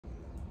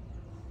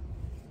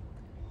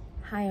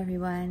Hi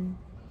everyone,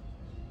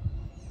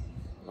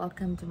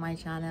 welcome to my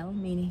channel.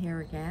 Minnie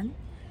here again.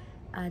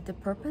 The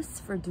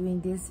purpose for doing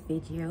this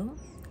video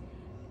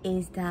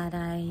is that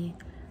I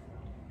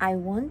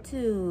want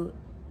to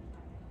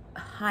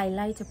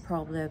highlight a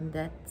problem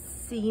that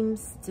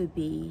seems to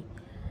be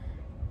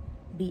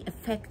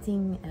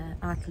affecting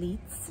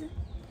athletes.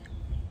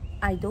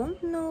 I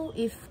don't know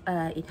if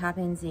it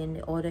happens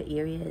in other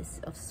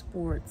areas of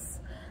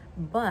sports,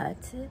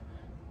 but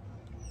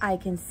I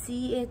can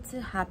see it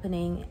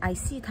happening. I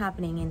see it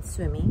happening in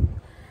swimming,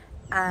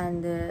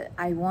 and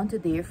I want to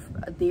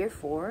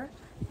therefore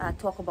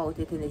talk about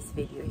it in this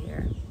video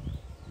here.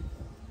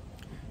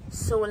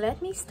 So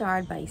let me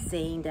start by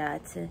saying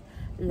that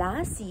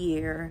last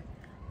year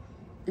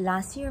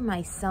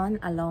my son,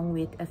 along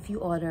with a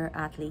few other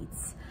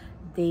athletes,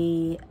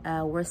 they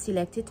were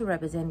selected to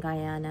represent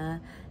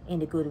Guyana in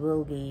the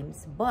Goodwill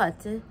Games,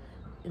 but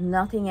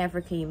nothing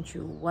ever came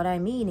true. What I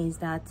mean is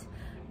that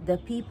the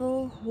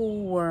people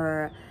who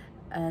were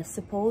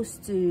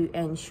supposed to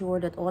ensure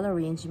that all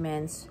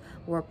arrangements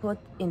were put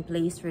in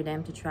place for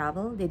them to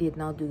travel, they did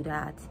not do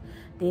that.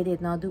 They did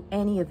not do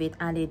any of it,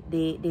 and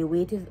they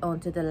waited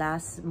until the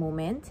last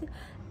moment,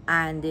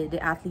 and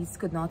the athletes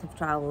could not have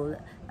traveled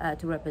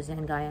to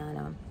represent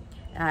Guyana.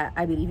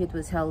 I believe it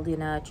was held in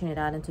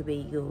Trinidad and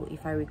Tobago,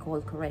 if I recall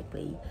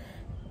correctly.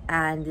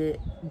 And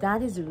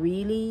that is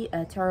really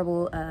a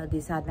terrible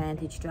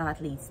disadvantage to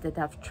athletes that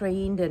have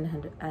trained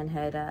and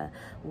had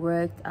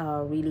worked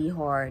really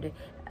hard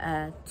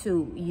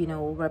to, you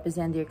know,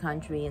 represent their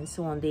country and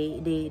so on.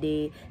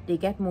 They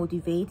get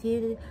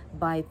motivated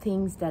by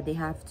things that they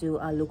have to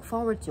look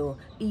forward to,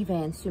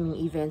 events, swimming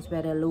events,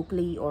 whether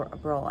locally or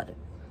abroad.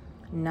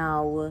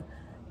 Now,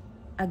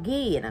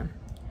 again,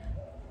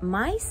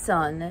 my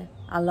son,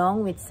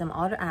 along with some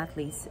other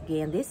athletes,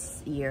 again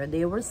this year,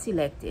 they were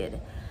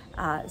selected.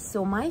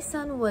 So my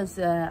son was,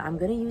 I'm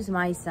going to use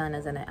my son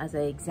as an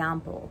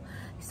example.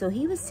 So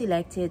he was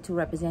selected to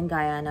represent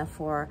Guyana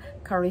for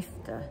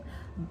Carifta,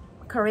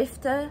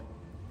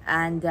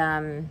 and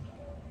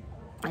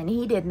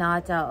he did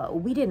not,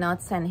 we did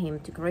not send him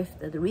to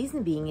Carifta. The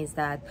reason being is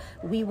that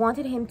we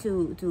wanted him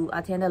to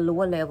attend a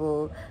lower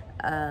level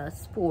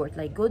sport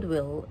like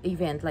Goodwill,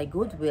 event like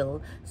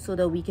Goodwill, so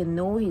that we can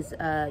know his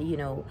you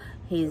know,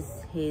 his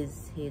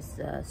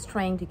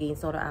strength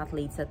against other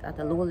athletes at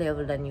a lower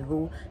level. Than you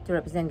go to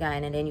represent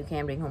Guyana and then you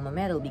can bring home a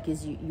medal,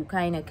 because you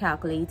kind of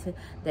calculate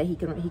that he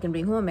can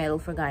bring home a medal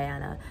for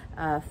Guyana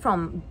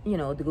from, you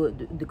know,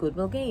 the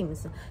Goodwill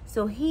Games.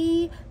 So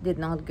he did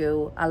not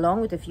go,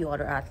 along with a few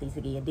other athletes.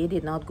 Again, they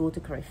did not go to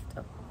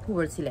Carifta, who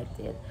were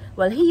selected.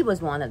 Well, he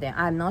was one of them.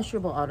 I'm not sure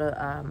about other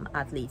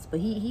athletes, but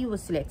he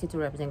was selected to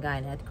represent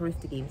Guyana at the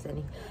Carifta Games,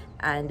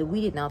 and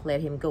we did not let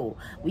him go.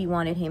 We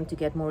wanted him to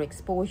get more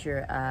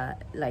exposure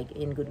like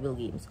in Goodwill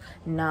Games.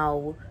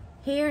 Now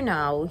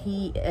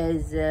he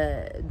is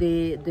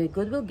the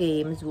Goodwill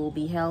Games will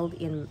be held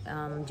in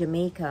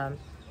Jamaica.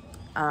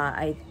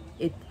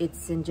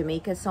 It's in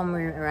Jamaica,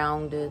 somewhere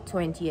around the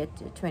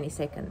 20th,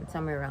 22nd,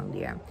 somewhere around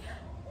there.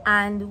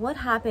 And what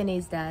happened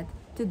is that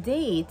to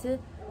date,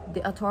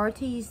 the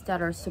authorities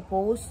that are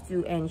supposed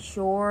to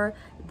ensure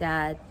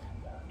that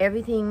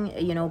everything,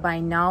 you know, by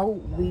now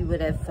we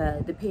would have,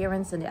 the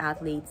parents and the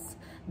athletes,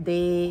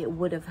 they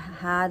would have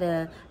had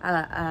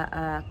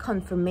a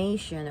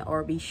confirmation,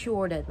 or be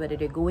sure that whether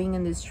they're going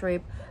on this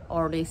trip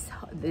or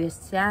they're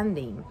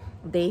standing,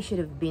 they should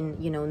have been,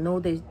 you know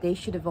they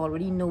should have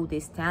already know they're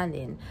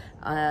standing,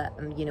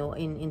 you know,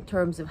 in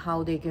terms of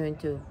how they're going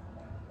to,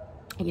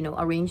 you know,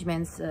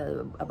 arrangements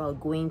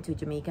about going to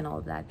Jamaica and all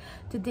of that.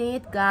 To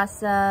date,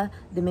 GASA,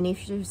 the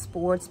Ministry of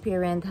Sports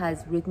parent,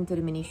 has written to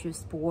the Ministry of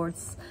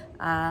Sports.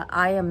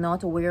 I am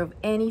not aware of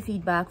any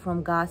feedback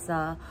from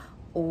GASA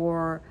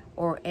or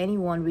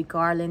anyone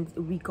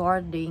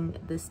regarding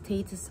the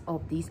status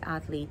of these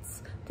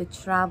athletes to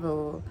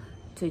travel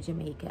to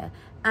Jamaica.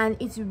 And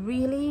it's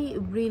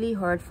really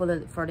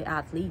hurtful for the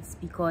athletes,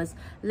 because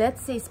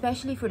let's say,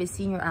 especially for the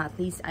senior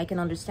athletes, I can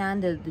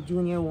understand the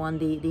junior one,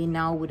 they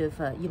now would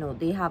have, you know,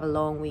 they have a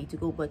long way to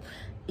go. But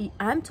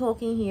I'm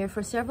talking here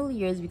for several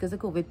years, because of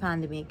the COVID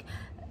pandemic,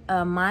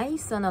 my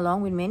son,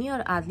 along with many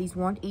other athletes,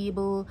 weren't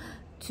able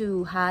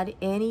to had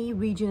any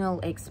regional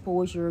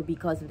exposure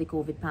because of the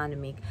COVID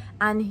pandemic.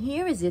 And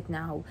here is it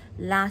now.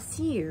 Last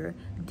year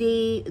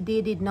they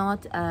did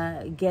not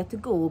get to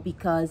go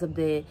because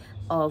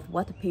of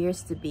what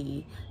appears to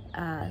be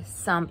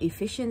some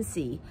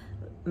efficiency.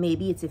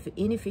 Maybe it's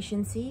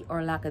inefficiency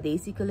or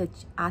lackadaisical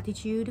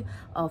attitude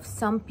of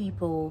some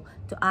people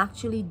to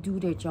actually do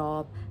their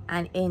job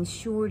and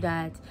ensure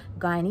that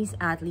Guyanese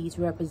athletes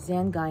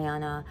represent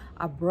Guyana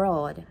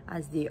abroad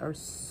as they are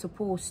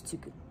supposed to.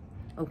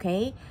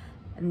 Okay,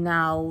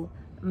 now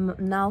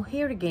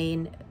here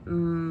again,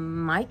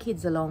 my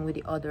kids, along with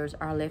the others,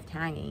 are left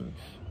hanging.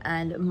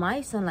 And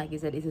my son, like I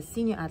said, is a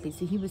senior athlete,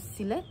 so he was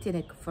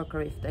selected for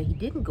Carifta. He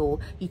didn't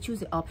go. He chose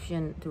the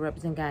option to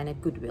represent Guyana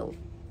at Goodwill.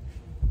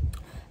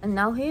 And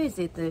now here is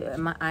it.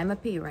 I'm a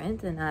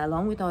parent, and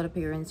along with other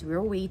parents,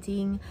 we're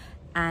waiting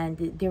and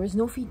there is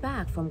no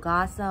feedback from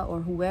Gaza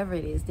or whoever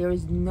it is. There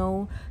is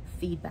no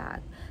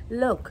feedback.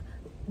 Look,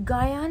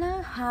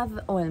 Guyana have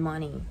oil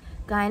money.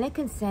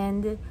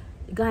 Guyanese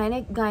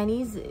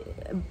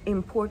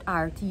import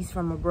artists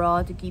from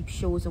abroad to keep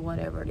shows or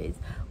whatever it is.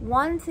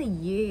 Once a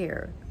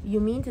year, you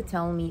mean to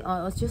tell me,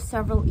 it's just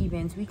several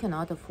events, we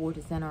cannot afford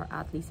to send our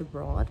athletes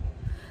abroad?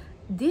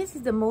 This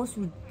is the most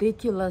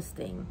ridiculous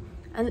thing.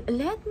 And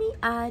let me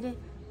add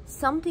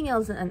something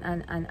else,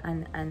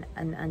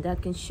 and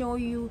that can show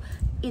you,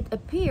 it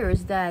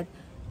appears that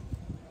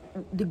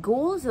the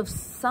goals of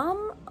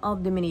some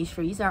of the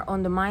ministries are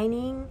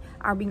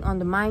being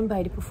undermined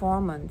by the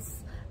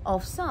performance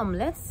of some.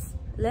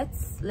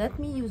 Let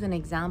me use an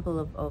example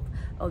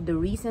of the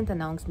recent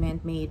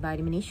announcement made by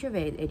the Ministry of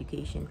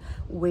Education,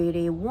 where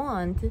they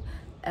want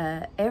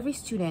every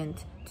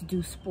student to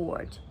do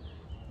sport.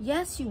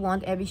 Yes, you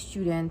want every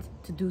student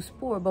to do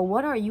sport, but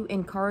what are you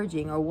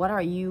encouraging, or what are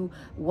you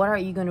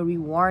going to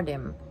reward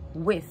them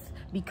with?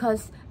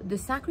 Because the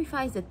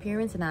sacrifice that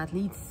parents and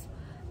athletes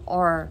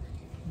are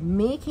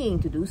making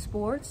to do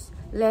sports,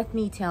 let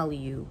me tell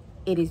you,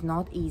 it is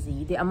not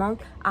easy. The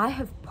amount I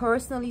have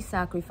personally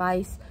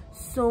sacrificed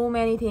so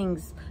many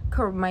things,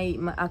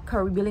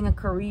 building a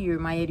career,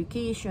 my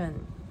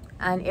education,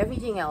 and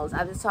everything else.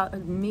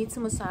 I've made so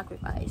much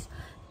sacrifice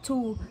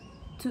to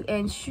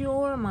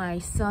ensure my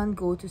son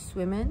go to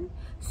swimming.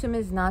 Swimming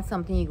is not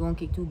something you're going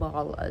to kick two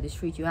ball the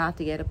street. You have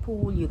to get a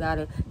pool. You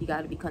gotta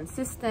be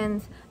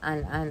consistent,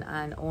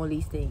 and all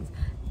these things.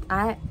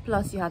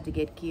 Plus you have to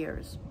get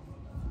gears.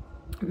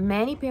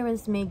 Many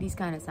parents make these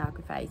kind of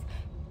sacrifice.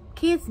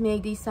 Kids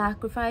make these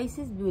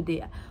sacrifices with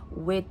the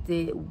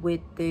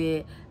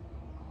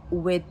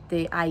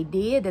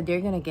idea that they're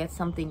going to get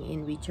something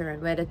in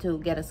return, whether to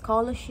get a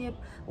scholarship,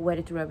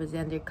 whether to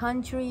represent their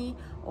country,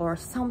 or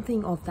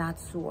something of that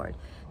sort.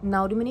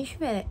 Now, the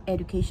Ministry of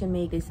Education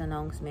made this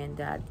announcement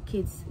that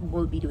kids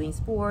will be doing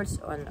sports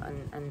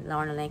and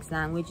learn a next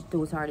language.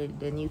 Those are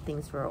the new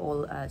things for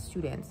all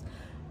students.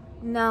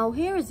 Now,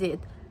 here is it.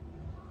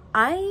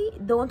 I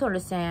don't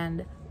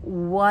understand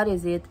what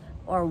is it,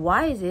 or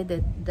why is it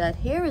that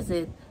here is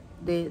it,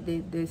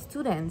 the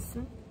students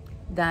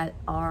that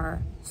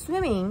are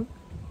swimming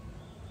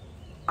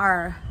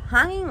are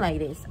hanging like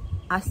this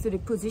as to the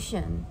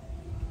position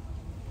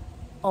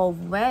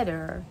of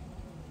whether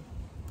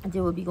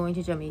they will be going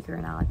to Jamaica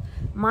or not.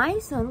 My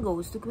son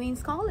goes to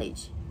Queen's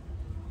College.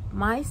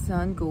 My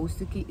son goes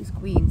to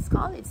Queen's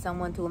College.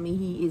 Someone told me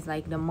he is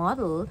like the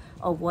model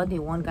of what they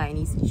want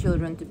Guyanese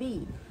children to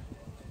be.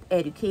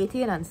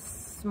 Educated and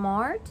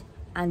smart,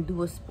 and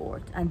do a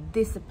sport and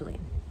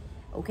discipline.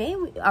 Okay,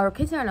 our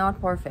kids are not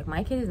perfect.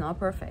 My kid is not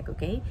perfect.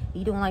 Okay,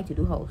 he don't like to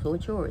do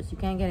household chores. You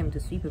can't get him to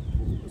sweep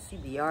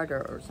the yard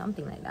or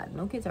something like that.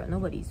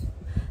 Nobody's.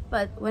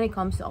 But when it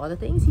comes to other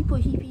things, he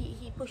push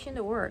in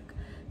the work.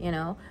 You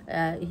know,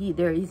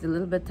 he's a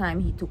little bit time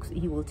he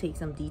will take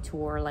some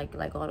detour,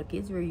 like all the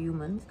kids. We're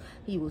humans.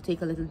 He will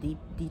take a little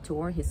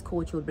detour. His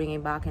coach will bring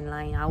him back in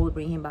line. I will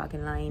bring him back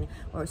in line,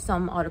 or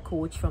some other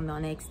coach from the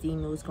next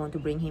team who's going to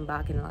bring him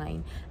back in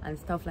line and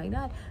stuff like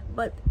that.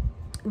 But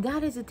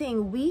that is the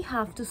thing. We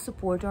have to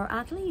support our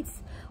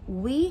athletes.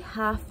 We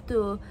have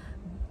to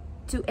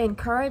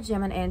encourage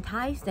them and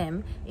entice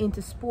them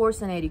into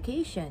sports and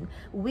education.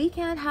 We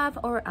can't have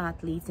our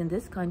athletes in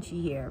this country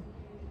here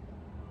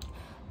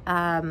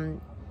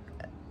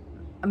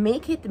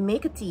make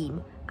a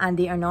team and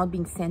they are not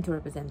being sent to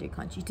represent their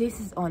country. This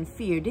is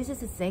unfair. This is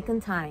the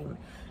second time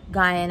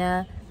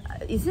Guyana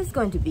is this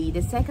going to be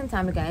the second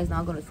time a guy is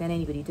not going to send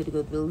anybody to the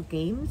Goodwill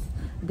Games?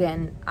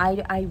 Then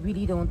I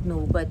really don't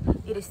know. But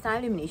it is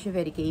time the Ministry of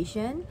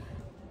Education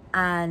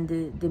and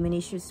the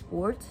Ministry of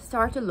Sport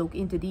start to look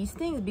into these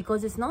things,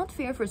 because it's not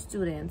fair for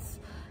students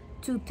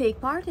to take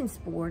part in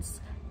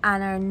sports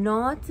and are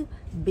not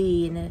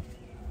being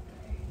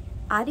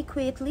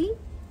adequately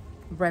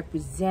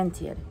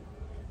represented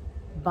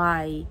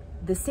by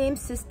the same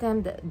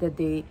system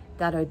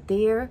that are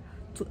there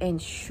to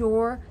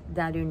ensure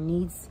that their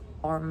needs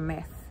are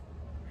met.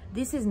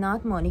 This is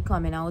not money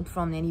coming out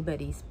from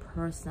anybody's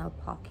personal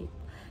pocket.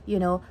 You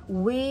know,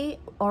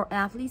 our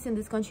athletes in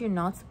this country are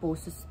not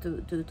supposed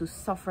to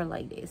suffer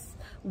like this.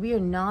 We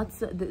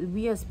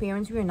as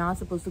parents, we are not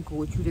supposed to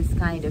go through this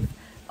kind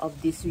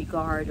of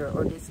disregard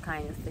or this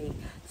kind of thing.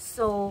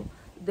 So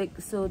the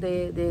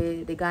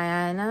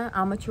Guyana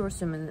Amateur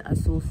Swimming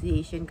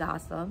Association,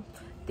 GASA,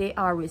 they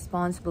are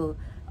responsible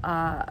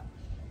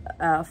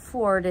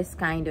for this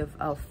kind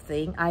of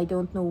thing. I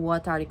don't know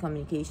what are the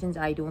communications.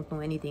 I don't know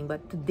anything.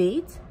 But to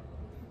date,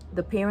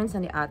 the parents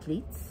and the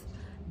athletes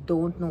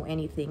don't know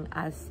anything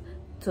as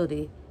to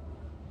the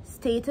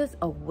status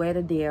of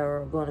whether they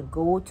are going to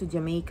go to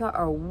Jamaica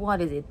or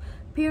what is it.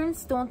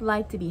 Parents don't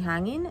like to be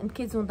hanging, and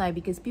kids don't like,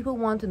 because people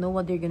want to know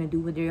what they're going to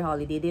do with their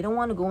holiday. They don't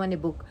want to go in the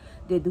book,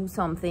 they do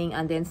something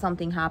and then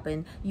something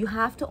happen. You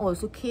have to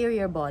also care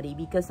your body,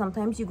 because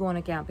sometimes you go on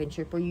a camping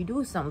trip or you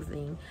do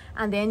something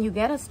and then you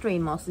get a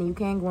strained muscle and you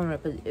can't go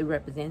and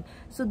represent.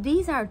 So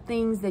these are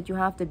things that you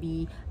have to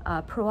be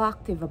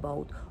proactive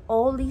about.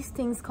 all these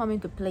things come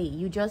into play.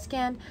 You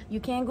can't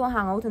go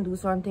hang out and do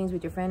certain things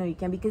with your friend, or you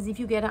can, because if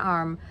you get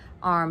an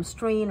arm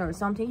strain or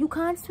something, you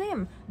can't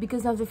swim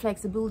because of the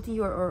flexibility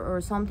or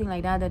something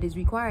like that that is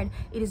required.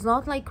 It is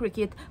not like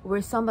cricket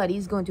where somebody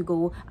is going to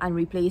go and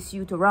replace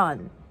you to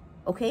run.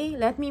 Okay,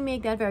 let me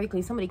make that very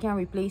clear. Somebody can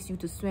replace you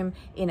to swim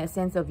in a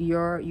sense of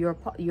your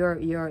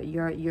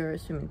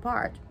swimming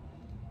part.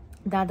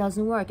 That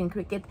doesn't work. In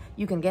cricket,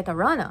 you can get a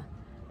runner.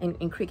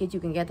 In cricket,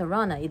 you can get a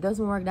runner. It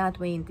doesn't work that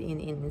way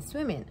in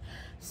swimming.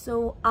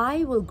 So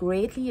I will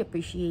greatly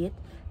appreciate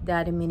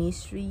that the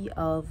Ministry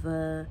of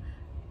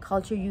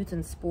Culture, Youth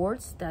and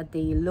Sports, that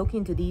they look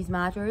into these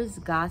matters,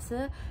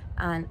 GASA,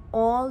 and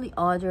all the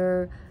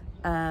other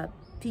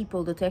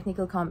people, the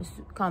technical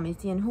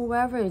committee, and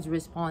whoever is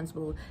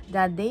responsible,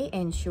 that they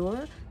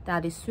ensure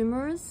that the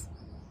swimmers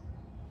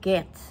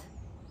get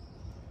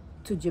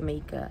to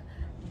Jamaica.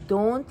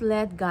 Don't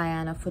let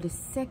Guyana, for the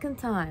second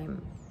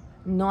time,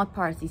 not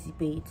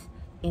participate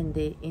in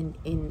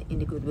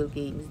the Goodwill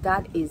Games.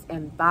 That is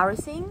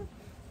embarrassing,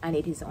 and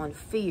it is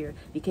unfair,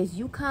 because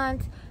you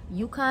can't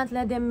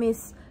let them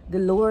miss the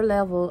lower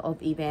level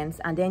of events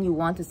and then you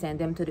want to send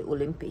them to the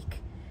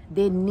Olympic.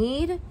 They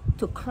need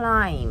to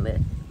climb.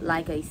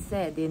 Like I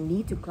said, they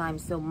need to climb.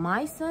 So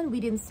my son,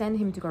 we didn't send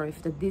him to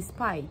Carifta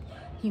despite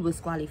he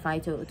was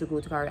qualified to go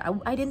to Carifta.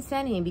 I didn't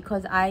send him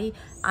because I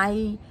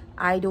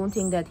don't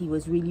think that he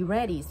was really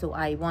ready. So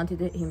I wanted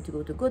him to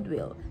go to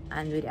Goodwill,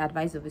 and with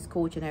advice of his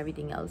coach and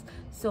everything else.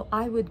 So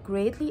I would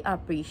greatly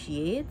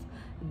appreciate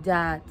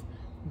that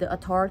the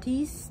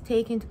authorities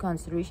take into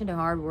consideration the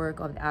hard work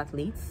of the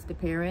athletes, the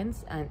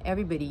parents, and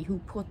everybody who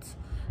put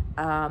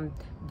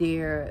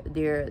their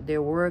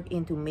work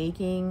into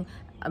making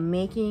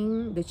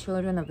the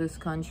children of this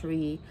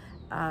country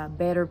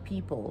better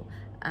people.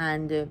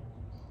 And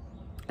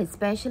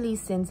especially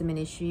since the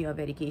Ministry of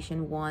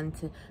Education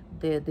want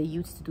the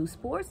youths to do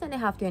sports, and they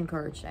have to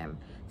encourage them.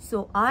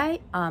 So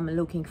I am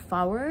looking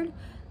forward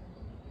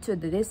to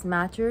this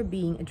matter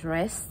being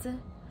addressed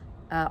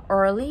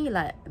early.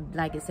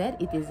 Like I said,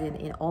 it is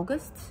in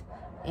August,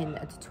 in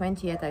the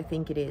 20th, I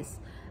think it is.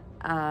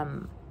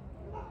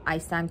 I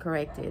stand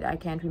corrected. I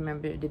can't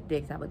remember the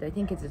exact, but I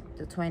think it's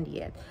the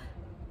 20th.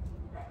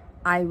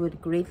 I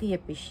would greatly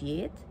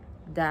appreciate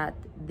that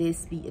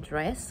this be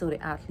addressed, so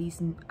the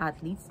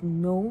athletes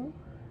know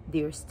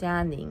their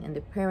standing, and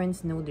the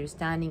parents know their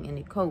standing, and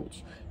the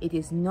coach. It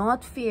is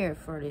not fair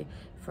for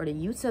the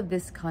youths of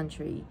this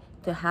country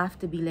to have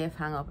to be left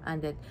hung up,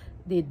 and that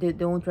they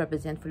don't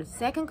represent for the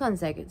second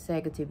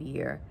consecutive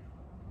year,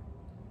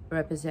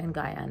 represent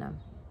Guyana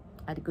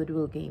at the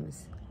Goodwill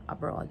Games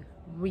abroad,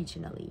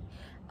 regionally.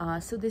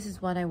 So this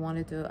is what I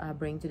wanted to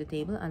bring to the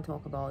table and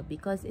talk about,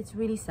 because it's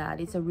really sad.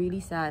 It's a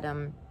really sad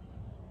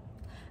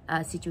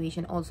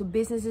situation. Also,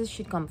 businesses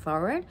should come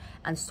forward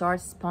and start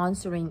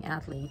sponsoring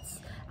athletes.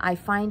 I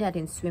find that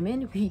in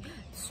swimming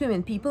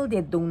people,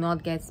 they do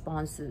not get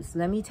sponsors.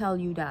 Let me tell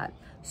you that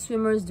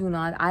swimmers do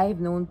not. I've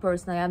known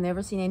personally, I've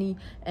never seen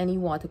any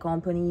water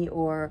company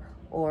or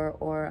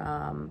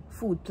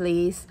food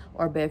place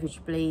or beverage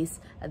place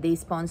they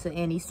sponsor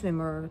any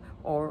swimmer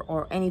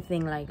or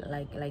anything like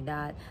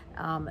that.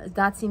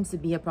 That seems to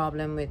be a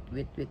problem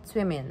with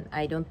swimming.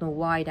 I don't know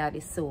why that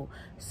is so.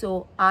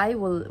 So I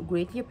will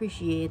greatly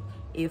appreciate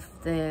if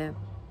the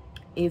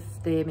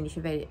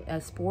Ministry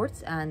of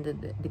Sports and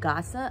the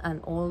GASA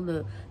and all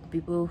the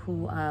people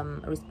who are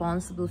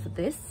responsible for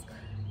this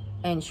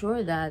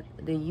ensure that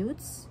the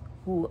youths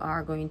who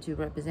are going to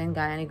represent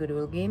Guyana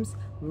Goodwill Games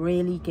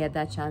really get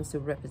that chance to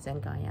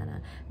represent Guyana.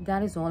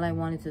 That is all I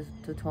wanted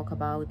to talk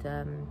about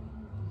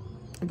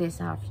this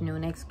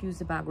afternoon. Excuse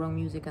the background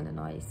music and the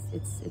noise.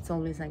 It's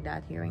always like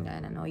that here in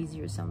Guyana,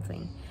 noisy or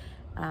something.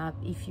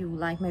 If you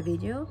like my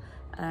video,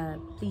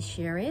 please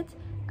share it,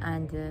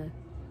 and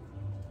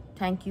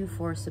thank you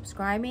for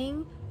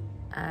subscribing,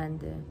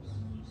 and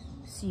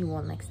see you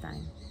all next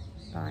time.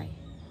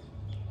 Bye.